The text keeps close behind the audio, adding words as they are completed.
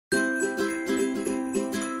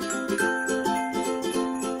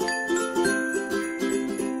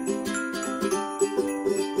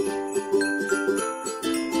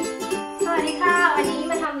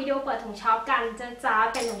ถุงช็อปกันจ้า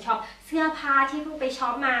เป็นถุงช็อปเสื้อผ้าที่เพิ่งไปช็อ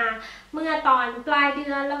ปมาเมื่อตอนปลายเดื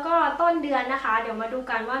อนแล้วก็ต้นเดือนนะคะเดี๋ยวมาดู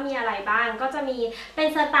กันว่ามีอะไรบ้างก็จะมีเป็น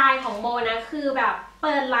สไตล์ของโบนะคือแบบเ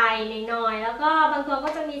ปิดไหล่หน่อยๆแล้วก็บางตัวก็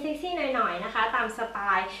จะมีเซ็กซี่หน่อยๆนะคะตามสไต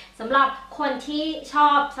ล์สำหรับคนที่ชอ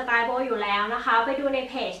บสไตล์โบอยู่แล้วนะคะไปดูใน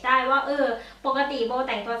เพจได้ว่าปกติโบแ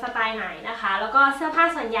ต่งตัวสไตล์ไหนนะคะแล้วก็เสื้อผ้า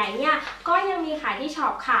ส่วนใหญ่เนี่ยก็ยังมีขายที่ช็อ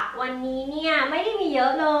ปค่ะวันนี้เนี่ยไม่ได้มีเยอ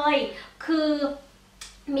ะเลยคือ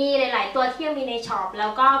มีหลายๆตัวที่ยังมีในช็อปแล้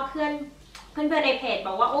วก็เพื่อนในเพจบ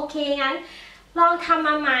อกว่าโอเคงั้นลองทำม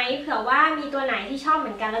าไหมเผื่อว่ามีตัวไหนที่ชอบเห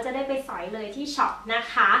มือนกันแล้วจะได้ไปสอยเลยที่ช็อปนะ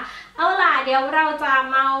คะเอาล่ะเดี๋ยวเราจะ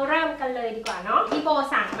มาเริ่มกันเลยดีกว่าเนาะที่โบ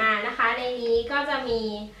สั่งมานะคะในนี้ก็จะมี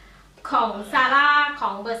ของ Zara ขอ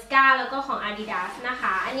ง Bershka แล้วก็ของ Adidas นะค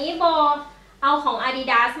ะอันนี้โบเอาของ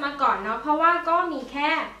Adidas มาก่อนเนาะเพราะว่าก็มีแค่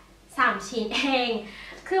3ชิ้นเอง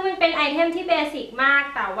คือมันเป็นไอเทมที่เบสิกมาก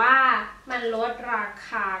แต่ว่ามันลดราค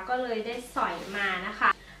าก็เลยได้สอยมานะคะ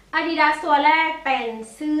Adidas ตัวแรกเป็น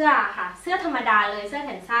เสื้อค่ะเสื้อธรรมดาเลยเสื้อแข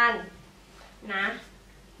นสั้นนะ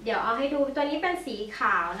เดี๋ยวเอาให้ดูตัวนี้เป็นสีข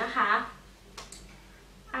าวนะคะ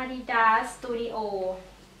Adidas Studio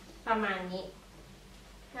ประมาณนี้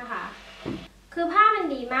นะคะคือผ้ามัน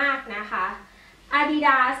ดีมากนะคะ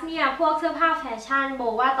Adidas เนี่ยพวกเสื้อผ้าแฟชั่นโบ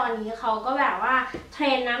ว่าตอนนี้เขาก็แบบว่าเทร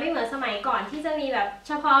นนะไม่เหมือนสมัยก่อนที่จะมีแบบเ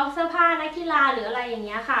ฉพาะเสื้อผ้านักกีฬาหรืออะไรอย่างเ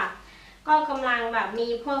งี้ยค่ะก็กำลังแบบมี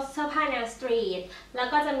พวกเสื้อผ้าแนวสตรีทแล้ว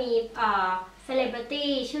ก็จะมีเซเลบริตี้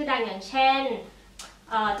ชื่อดังอย่างเช่น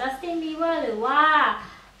จัสตินบีเบอร์หรือว่า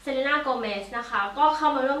เซเลน่าโกเมสนะคะก็เข้า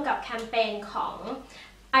มาร่วมกับแคมเปญของ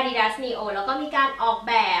Adidas Neo แล้วก็มีการออก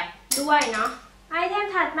แบบด้วยเนาะไอเทม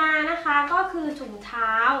ถัดมานะคะก็คือถุงเท้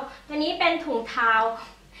าตัวนี้เป็นถุงเท้า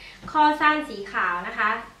คอสั้นสีขาวนะคะ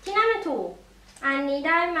ที่น่าจะถูกอันนี้ไ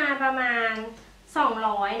ด้มาประมาณ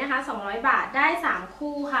200นะคะ200 บาทได้3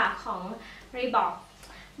คู่ค่ะของ Reebok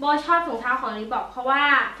โบชอบถุงเท้าของ Reebok เพราะว่า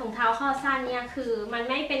ถุงเท้าคอสั้นเนี่ยคือมัน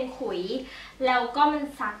ไม่เป็นขุยแล้วก็มัน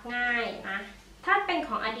ซักง่ายนะถ้าเป็นข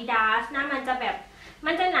อง Adidas นะมันจะแบบ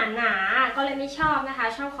มันจะหนาๆก็เลยไม่ชอบนะคะ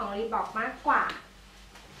ชอบของ Reebok มากกว่า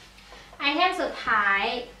ไอเทมสุดท้าย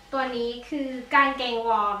ตัวนี้คือกางเกงว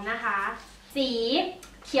อร์มนะคะสี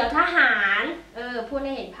เขียวทหารพูดใ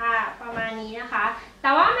ห้เห็นภาพประมาณนี้นะคะแต่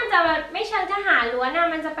ว่ามันจะไม่เชิงทหารล้วนนะ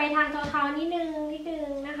มันจะไปทางเทาๆนิดนึง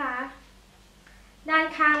นะคะด้าน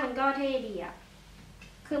ข้างมันก็เท่ดีอะ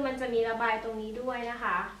คือมันจะมีระบายตรงนี้ด้วยนะค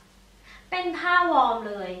ะเป็นผ้าวอร์ม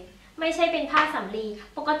เลยไม่ใช่เป็นผ้าสำลี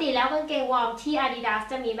ปกติแล้วกางเกงวอร์มที่ Adidas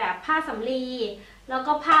จะมีแบบผ้าสำลีแล้ว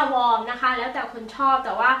ก็ผ้าวอร์มนะคะแล้วแต่คนชอบแ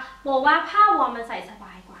ต่ว่าโบว่าผ้าวอร์มมันใส่สบ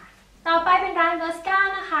ายกว่าต่อไปเป็นร้าน Bershka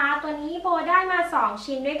นะคะตัวนี้โบได้มา2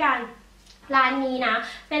ชิ้นด้วยกันร้านนี้นะ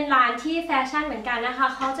เป็นร้านที่แฟชั่นเหมือนกันนะคะ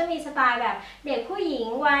เขาจะมีสไตล์แบบเด็กผู้หญิง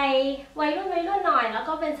วัยรุ่นหน่อยแล้ว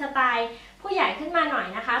ก็เป็นสไตล์ผู้ใหญ่ขึ้นมาหน่อย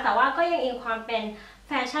นะคะแต่ว่าก็ยังอิงความเป็นแ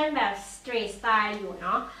ฟชั่นแบบสตรีทสไตล์อยู่เน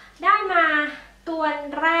าะได้มาตัว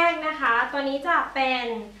แรกนะคะตัวนี้จะเป็น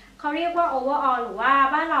เขาเรียกว่า overall หรือว่า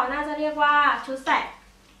บ้านเราน่าจะเรียกว่าชุดแสก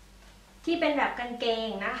ที่เป็นแบบกางเกง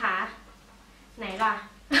นะคะไหนล่ะ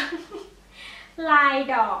ลาย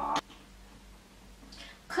ดอก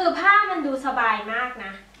คือผ้ามันดูสบายมากน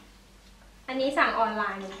ะอันนี้สั่งออนไล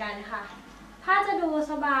น์เหมือนกันค่ะผ้าจะดู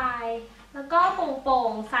สบายแล้วก็โป่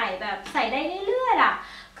งๆใส่แบบใส่ได้เรื่อยๆอ่ะ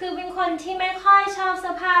คือเป็นคนที่ไม่ค่อยชอบเ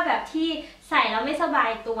สื้อผ้าแบบที่ใส่แล้วไม่สบา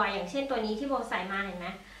ยตัวอย่างเช่นตัวนี้ที่โบใส่มาเห็นไหม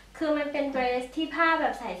คือมันเป็นเดรสที่ผ้าแบ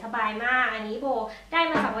บใส่สบายมากอันนี้โบได้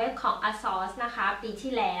มาจากเว็บของ ASOS นะคะปี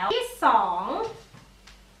ที่แล้วที่2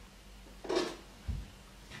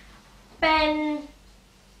เป็น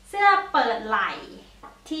เสื้อเปิดไหล่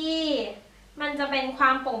ที่มันจะเป็นควา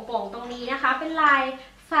มโป่งๆตรงนี้นะคะเป็นลาย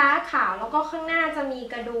ฟ้าขาวแล้วก็ข้างหน้าจะมี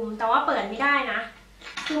กระดุมแต่ว่าเปิดไม่ได้นะ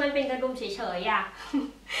คือมันเป็นกระดุมเฉยๆอ่ะ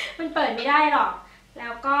มันเปิดไม่ได้หรอกแล้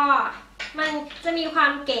วก็มันจะมีควา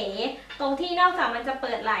มเก๋ตรงที่นอกจากมันจะเ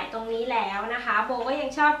ปิดไหล่ตรงนี้แล้วนะคะโบก็ยัง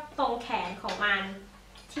ชอบตรงแขนของมัน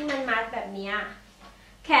ที่มันมัดแบบนี้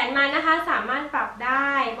แขนมันนะคะสามารถปรับได้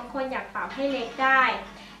บางคนอยากปรับให้เล็กได้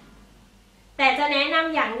แต่จะแนะน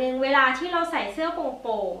ำอย่างหนึ่งเวลาที่เราใส่เสื้อโ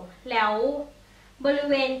ป่งๆแล้วบริ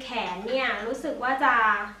เวณแขนเนี่ยรู้สึกว่า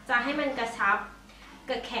จะให้มันกระชับ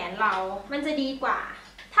กับแขนเรามันจะดีกว่า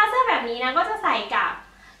ถ้าเสื้อแบบนี้นะก็จะใส่กับ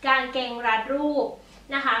กางเกงรัดรูป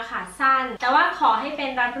นะคะขาสั้นแต่ว่าขอให้เป็น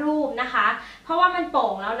รัดรูปนะคะเพราะว่ามันโป่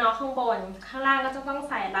งแล้วเนาะข้างบนข้างล่างก็จะต้อง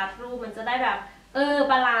ใส่รัดรูปมันจะได้แบบ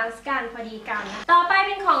บาลานซ์กันพอดีกันต่อไปเ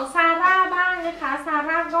ป็นของ Zara บ้างนะคะ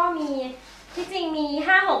Zara ก็มีที่จริงมี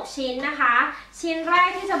 5-6 ชิ้นนะคะชิ้นแรก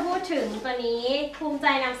ที่จะพูดถึงตัวนี้ภูมิใจ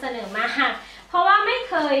นำเสนอมากเพราะว่าไม่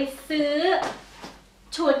เคยซื้อ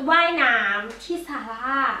ชุดว่ายน้ำที่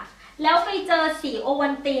Zara แล้วไปเจอสีโอวั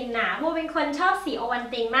ลตินน่ะโบเป็นคนชอบสีโอวัล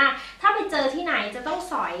ตินมากถ้าไปเจอที่ไหนจะต้อง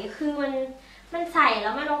สอยคือมันใส่แล้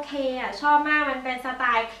วมันโอเคอ่ะชอบมากมันเป็นสไต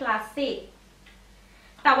ล์คลาสสิก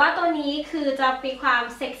แต่ว่าตัวนี้คือจะมีความ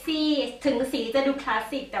เซ็กซี่ถึงสีจะดูคลาส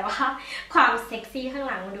สิกแต่ว่าความเซ็กซี่ข้าง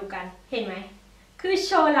หลังมาดูกันเห็นไหมคือโ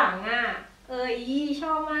ชว์หลังอ่ะช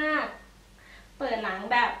อบมากเปิดหลัง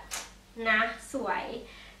แบบนะสวย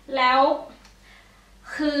แล้ว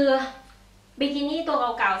คือบิกินี่ตัว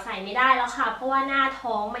เก่าๆใส่ไม่ได้แล้วค่ะเพราะว่าหน้า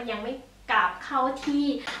ท้องมันยังไม่กลับเข้าที่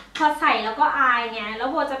พอใส่แล้วก็อายไงแล้ว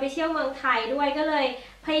โบจะไปเที่ยวเมืองไทยด้วยก็เลย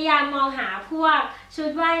พยายามมองหาพวกชุ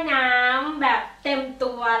ดว่ายน้ำแบบเต็ม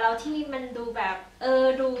ตัวแล้วที่มันดูแบบ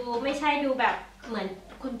ดูไม่ใช่ดูแบบเหมือน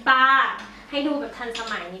คุณป้าให้ดูแบบทันส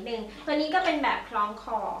มัยนิดนึงตัวนี้ก็เป็นแบบคล้องค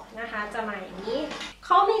อนะคะจะมาอย่างนี้เข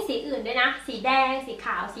ามีสีอื่นด้วยนะสีแดงสีข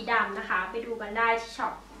าวสีดำนะคะไปดูกันได้ที่ช็อ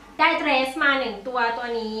ปได้เดรสมา1ตัว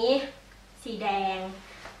นี้สีแดง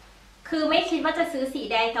คือไม่คิดว่าจะซื้อสี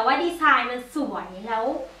แดงแต่ว่าดีไซน์มันสวยแล้ว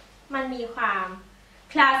มันมีความ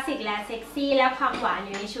คลาสสิกและเซ็กซี่และความหวานอ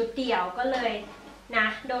ยู่ในชุดเดี่ยวก็เลยนะ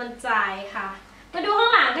โดนใจค่ะมาดูข้า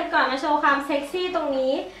งหลังกันก่อนมาโชว์ความเซ็กซี่ตรง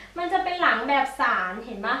นี้มันจะเป็นหลังแบบสารเ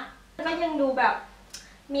ห็นปะก็ยังดูแบบ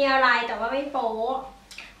มีอะไรแต่ว่าไม่โป๊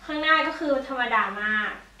ข้างหน้าก็คือธรรมดามา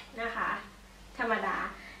กนะคะธรรมดา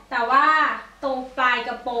แต่ว่าตรงปลายก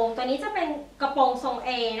ระโปรงตัวนี้จะเป็นกระโปรงทรง A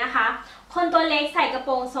นะคะคนตัวเล็กใส่กระโป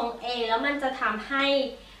รงทรง A แล้วมันจะทำให้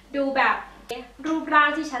ดูแบบรูปร่าง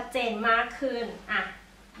ที่ชัดเจนมากขึ้นอ่ะ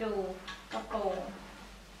ดูกระโปรง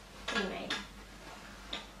เห็นไหม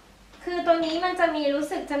คือตัวนี้มันจะมีรู้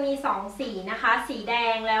สึกจะมี2สีนะคะสีแด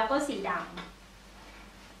งแล้วก็สีด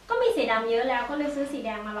ำก็มีสีดำเยอะแล้วก็เลยซื้อสีแด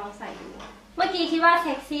งมาลองใส่ดูเมื่อกี้คิดว่าเ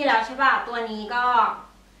ซ็กซี่แล้วใช่ป่ะตัวนี้ก็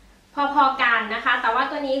พอๆกันนะคะแต่ว่า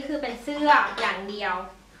ตัวนี้คือเป็นเสื้ออย่างเดียว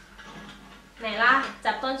ไหนล่ะ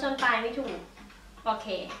จับต้นชนปลายไม่ถูกโอเค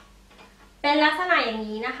เป็นลักษณะอย่าง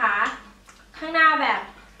นี้นะคะข้างหน้าแบบ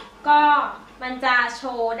ก็มันจะโช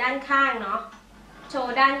ว์ด้านข้างเนาะโช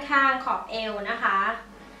ว์ด้านข้างขอบเอวนะคะ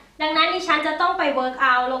ดังนั้นดิฉันจะต้องไปเวิร์กเอ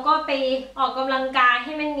าท์แล้วก็ไปออกกำลังกายใ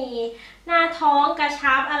ห้มันมีหน้าท้องกระ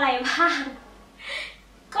ชับอะไรบ้าง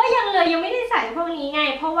ก็ยังไม่ได้ใส่พวกนี้ไง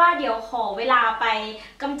เพราะว่าเดี๋ยวขอเวลาไป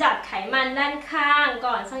กำจัดไขมันด้านข้าง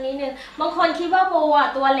ก่อนสักนิดนึงบางคนคิดว่าโบ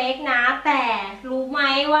ตัวเล็กนะแต่รู้ไหม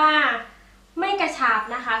ว่าไม่กระชับ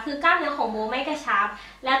นะคะคือกล้ามเนื้อของโบไม่กระชับ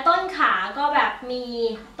และต้นขาก็แบบมี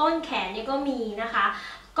ต้นแขนนี่ก็มีนะคะ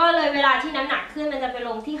ก็เลยเวลาที่น้ำหนักขึ้นมันจะไปล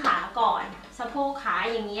งที่ขาก่อนสะโพกขา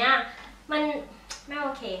อย่างเงี้ยมันไม่โอ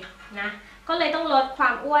เคนะก็เลยต้องลดควา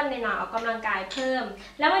มอ้วนไปหน่อยออกกำลังกายเพิ่ม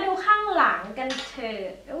แล้วมาดูข้างหลังกันเถอะ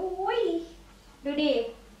อุ้ยดูดิ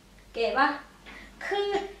เก๋ปะคือ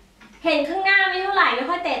เห็นข้างหน้าไม่เท่าไหร่ไม่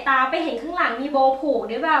ค่อยเตะตาไปเห็นข้างหลังมีโบผูก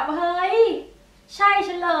ด้วยแบบเฮ้ยใช่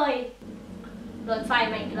ฉันเลยรถไฟ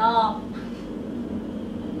มาอีกรอบ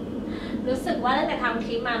รู้สึกว่าตั้งแต่ทำค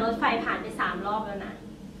ลิปมารถไฟผ่านไป3 รอบแล้วนะ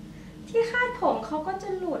ที่คาดผมเขาก็จะ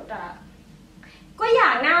หลุดอ่ะก็อย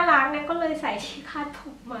ากน่ารักนะก็เลยใส่ที่คาดผ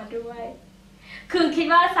มมาด้วยคือคิด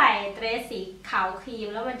ว่าใส่เดรสสีขาวครีม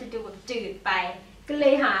แล้วมันจะดูแบบจืดไปก็เล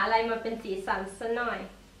ยหาอะไรมาเป็นสีสันซะหน่อย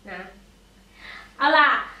นะเอาล่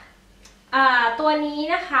ะตัวนี้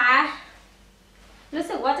นะคะรู้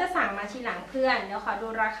สึกว่าจะสั่งมาทีหลังเพื่อนเดี๋ยวขอดู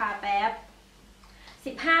ราคาแป๊บ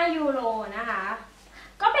15 ยูโรนะคะ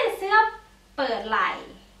ก็เป็นเสื้อเปิดไหล่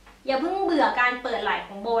อย่าเพิ่งเบื่อการเปิดไหล่ข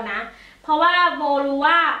องโบนะเพราะว่าโบรู้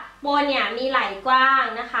ว่าโบเนี่ยมีไหล่กว้าง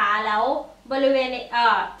นะคะแล้วบริเวณ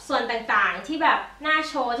ส่วนต่างๆที่แบบน่า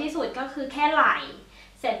โชว์ที่สุดก็คือแค่ไหล่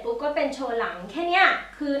เสร็จปุ๊บก็เป็นโชว์หลังแค่เนี้ย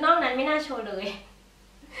คือนอกนั้นไม่น่าโชว์เลย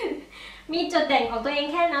มีจุดเด่นของตัวเอง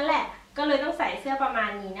แค่นั้นแหละก็เลยต้องใส่เสื้อประมา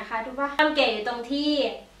ณนี้นะคะดูว่าความเก๋อยู่ตรงที่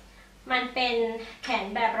มันเป็นแขน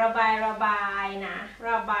แบบระบายนะ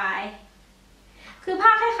ระบายคือผ้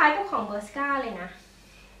าคล้ายๆกับของเบอร์สกาเลยนะ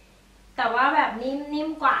แต่ว่าแบบนิ่ม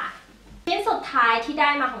กว่าชิ้นสุดท้ายที่ได้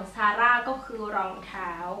มาของซาร่าก็คือรองเท้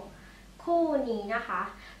าคู่นี้นะคะ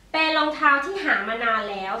เป็นรองเท้าที่หามานาน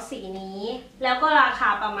แล้วสีนี้แล้วก็ราคา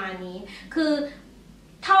ประมาณนี้คือ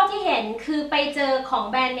เท่าที่เห็นคือไปเจอของ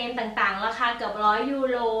แบรนด์เนมต่างๆราคาเกือบ100 ยู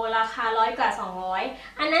โรราคา100 กว่า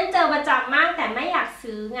 200อันนั้นเจอประจำมากแต่ไม่อยาก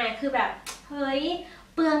ซื้อไงคือแบบเฮ้ย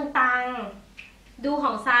เปลืองตังค์ดูข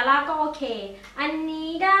องซาร่าก็โอเคอันนี้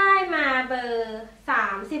ได้มาเบอร์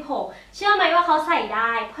36เชื่อไหมว่าเขาใส่ไ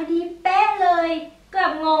ด้พอดีเป๊ะเลยเกือ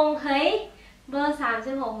บงงเฮ้ยเบอร์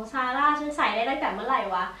36ของซาร่าฉันใส่ได้ตั้งแต่เมื่อไหร่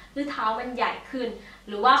วะหรือเท้ามันใหญ่ขึ้น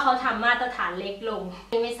หรือว่าเขาทำมาตรฐานเล็กลง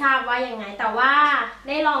ไม่ทราบว่ายังไงแต่ว่าไ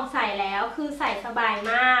ด้ลองใส่แล้วคือใส่สบาย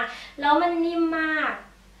มากแล้วมันนิ่มมาก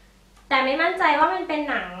แต่ไม่มั่นใจว่ามันเป็น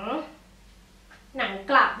หนัง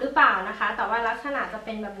กลับหรือเปล่านะคะแต่ว่าลักษณะจะเ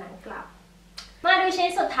ป็นแบบหนังกลับ มาดูชิ้น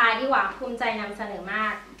สุดท้ายดีกว่าภูมิใจนำเสนอมา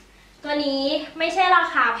กตัวนี้ไม่ใช่รา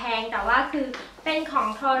คาแพงแต่ว่าคือเป็นของ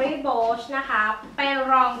Tory Burch นะคะเป็น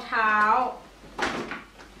รองเท้า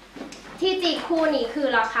ที่จริงคู่นี้คือ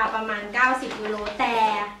ราคาประมาณ90 ยูโรแต่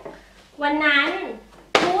วันนั้น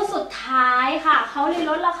คู่สุดท้ายค่ะเขาเลย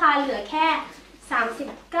ลดราคาเหลือแค่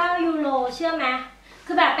39 ยูโรเชื่อไหม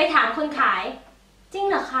คือแบบไปถามคนขายจริง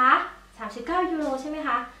เหรอคะ39 ยูโรใช่ไหมค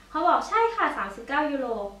ะเขาบอกใช่ค่ะ39 ยูโร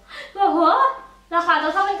แบบโหราคาเ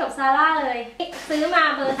ท่ากันกับซาร่าเลยซื้อมา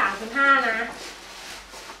เบอร์35นะ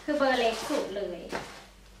คือเบอร์เล็กสุดเลย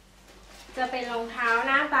จะเป็นรองเท้าห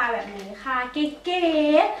น้าตาแบบนี้ค่ะเก๋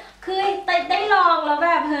ๆคือได้ลองแล้วแ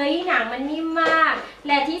บบเฮ้ยหนังมันนิ่มมากแ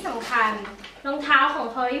ละที่สำคัญรองเท้าของ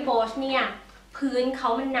Tory Burch เนี่ยพื้นเขา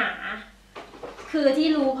มันหนาคือที่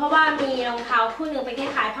รู้เพราะว่ามีรองเท้าคู่หนึ่งเป็นค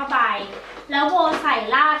ล้ายๆผ้าใบแล้วโบใส่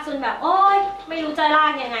ลากจนแบบโอ๊ยไม่รู้จะลา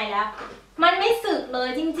กยังไงแล้วมันไม่สึกเลย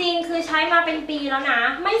จริงๆคือใช้มาเป็นปีแล้วนะ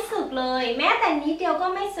ไม่สึกเลยแม้แต่นิดเดียวก็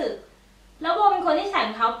ไม่สึกแล้วโบเป็นคนที่ใส่ร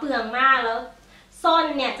องเท้าเปลืองมากแล้วส้น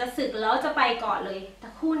เนี่ยจะสึกแล้วจะไปก่อนเลยแต่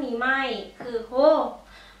คู่นี้ไม่คือโห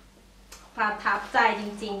ประทับใจจ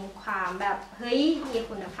ริงๆความแบบเฮ้ยมี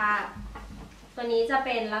คุณภาพตัวนี้จะเ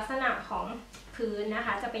ป็นลักษณะของพื้นนะค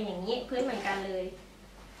ะจะเป็นอย่างนี้พื้นเหมือนกันเลย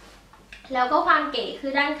แล้วก็ความเก๋คื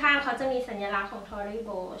อด้านข้างเขาจะมีสัญลักษณ์ของ Tory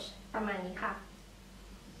Burch ประมาณนี้ค่ะ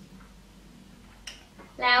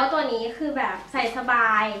แล้วตัวนี้คือแบบใส่สบ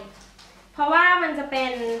ายเพราะว่ามันจะเป็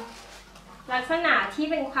นลักษณะที่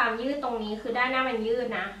เป็นความยืดตรงนี้คือด้านหน้ามันยืด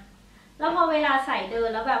นะแล้วพอเวลาใส่เดิน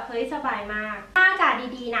แล้วแบบเฮ้ยสบายมากถ้าอากาศ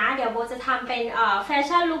ดีๆนะเดี๋ยวโบจะทำเป็นแฟ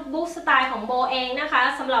ชั่นลุคบุ๊กสไตล์ของโบเองนะคะ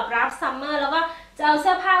สำหรับรับซัมเมอร์แล้วก็จะเอาเ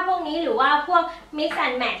สื้อผ้าพวกนี้หรือว่าพวก mix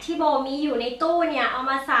and match ที่โบมีอยู่ในตู้เนี่ยเอา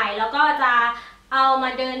มาใส่แล้วก็จะเอามา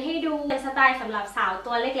เดินให้ดูเป็นสไตล์สำหรับสาว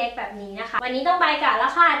ตัวเล็กๆแบบนี้นะคะวันนี้ต้องไปกันแล้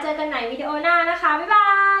วค่ะเจอกันใหม่วิดีโอหน้านะคะบ๊ายบา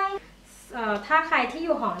ยถ้าใครที่อ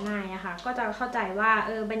ยู่หอในอะค่ะก็จะเข้าใจว่า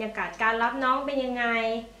บรรยากาศการรับน้องเป็นยังไง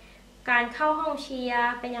การเข้าห้องเชียร์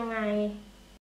เป็นยังไง